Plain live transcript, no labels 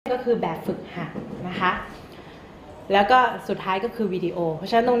คือแบบฝึกหัดนะคะแล้วก็สุดท้ายก็คือวิดีโอเพราะ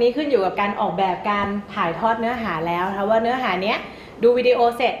ฉะนั้นตรงนี้ขึ้นอยู่กับการออกแบบการถ่ายทอดเนื้อหาแล้วนะคะว่าเนื้อหาเนี้ยดูวิดีโอ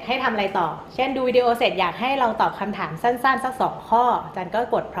เสร็จให้ทำอะไรต่อเช่นดูวิดีโอเสร็จอยากให้เราตอบคำถามสั้นๆสัก2ข้ออาจารย์ก็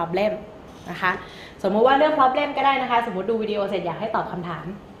กด problem นะคะสมมุติว่าเลือก problem ก็ได้นะคะสมมุติดูวิดีโอเสร็จอยากให้ตอบคำถาม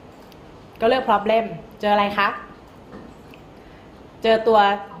ก็เลือก problem เจออะไรคะเจอตัว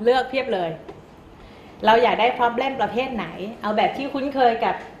เลือกเพียบเลยเราอยากได้ problem ประเภทไหนเอาแบบที่คุ้นเคย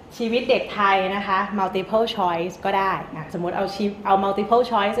กับชีวิตเด็กไทยนะคะ multiple choice ก็ได้สมมติเอา multiple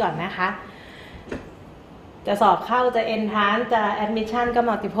choice ก่อนนะคะจะสอบเข้าจะ entrance จะ admission ก็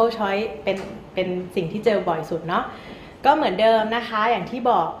multiple choice เป็นสิ่งที่เจอบ่อยสุดเนาะก็เหมือนเดิมนะคะอย่างที่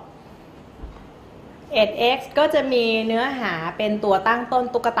บอก edX ก็จะมีเนื้อหาเป็นตัวตั้งต้น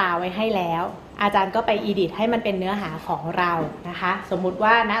ตุ๊กตาไว้ให้แล้วอาจารย์ก็ไป edit ให้มันเป็นเนื้อหาของเรานะคะสมมุติ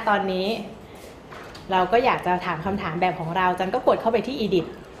ว่าณตอนนี้เราก็อยากจะถามคำถามแบบของเราอาจารย์ก็กดเข้าไปที่ edit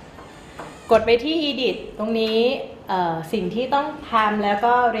กดไปที่ edit ตรงนี้สิ่งที่ต้องทำแล้ว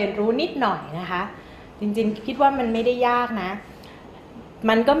ก็เรียนรู้นิดหน่อยนะคะจริงๆคิดว่ามันไม่ได้ยากนะ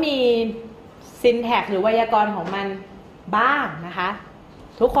มันก็มี syntax หรือไวยากรณ์ของมันบ้างนะคะ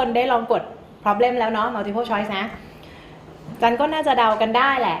ทุกคนได้ลองกด problem แล้วเนาะ multiple choice นะจันก็น่าจะเดากันได้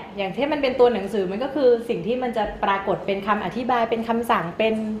แหละอย่างที่มันเป็นตัวหนังสือมันก็คือสิ่งที่มันจะปรากฏเป็นคำอธิบายเป็นคำสั่งเป็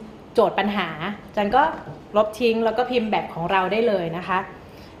นโจทย์ปัญหาจันก็ลบทิ้งแล้วก็พิมพ์แบบของเราได้เลยนะคะ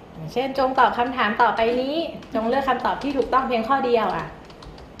เช่นจงตอบคำถามต่อไปนี้จงเลือกคำตอบที่ถูกต้องเพียงข้อเดียว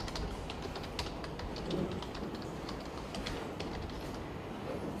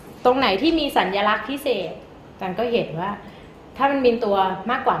ตรงไหนที่มีสัญลักษณ์พิเศษจันก็เห็นว่าถ้ามันมีตัว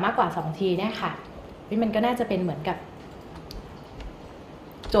มากกว่า2ทีเนี่ยค่ะนี่มันก็น่าจะเป็นเหมือนกับ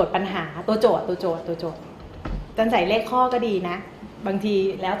โจทย์ปัญหาตัวโจทย์จันใส่เลขข้อก็ดีนะบางที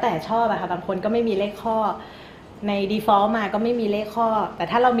แล้วแต่ชอบอะค่ะบางคนก็ไม่มีเลขข้อใน default มาก็ไม่มีเลขข้อแต่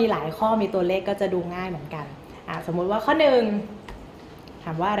ถ้าเรามีหลายข้อมีตัวเลขก็จะดูง่ายเหมือนกันสมมุติว่าข้อ1ถ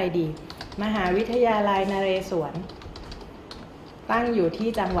ามว่าอะไรดีมหาวิทยาลัยนเรศวรตั้งอยู่ที่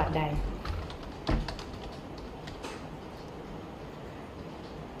จังหวัดใด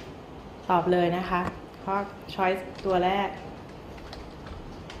ตอบเลยนะคะข้อ choice ตัวแรก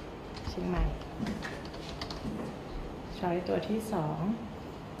เชียงใหม่ choice ตัวที่2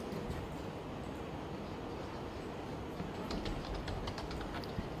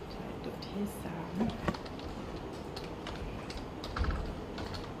ตัวที่3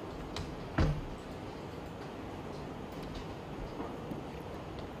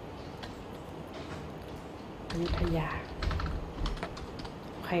วิทยา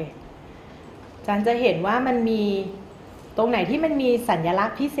โอเคจันจะเห็นว่ามันมีตรงไหนที่มันมีสัญลัก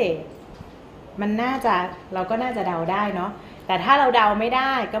ษณ์พิเศษมันน่าจะเราก็น่าจะเดาได้เนาะแต่ถ้าเราเดาไม่ไ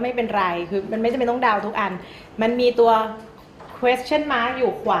ด้ก็ไม่เป็นไรคือมันไม่จำเป็นต้องเดาทุกอันมันมีตัว question mark อ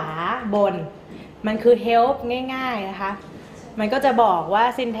ยู่ขวาบนมันคือ help ง่ายๆนะคะมันก็จะบอกว่า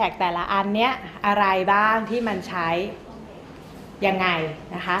syntax แต่ละอันเนี้ยอะไรบ้างที่มันใช้ยังไง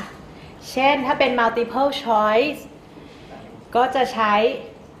นะคะเช่นถ้าเป็น multiple choice ก็จะใช้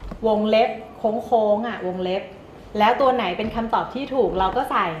วงเล็บโค้งๆวงเล็บแล้วตัวไหนเป็นคำตอบที่ถูกเราก็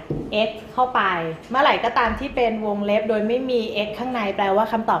ใส่ x เข้าไปเมื่อไหร่ก็ตามที่เป็นวงเล็บโดยไม่มี x ข้างในแปลว่า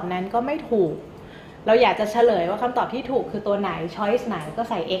คำตอบนั้นก็ไม่ถูกเราอยากจะเฉลยว่าคำตอบที่ถูกคือตัวไหน choice ไหนก็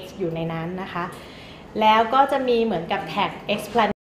ใส่ x อยู่ในนั้นนะคะแล้วก็จะมีเหมือนกับ tag explanation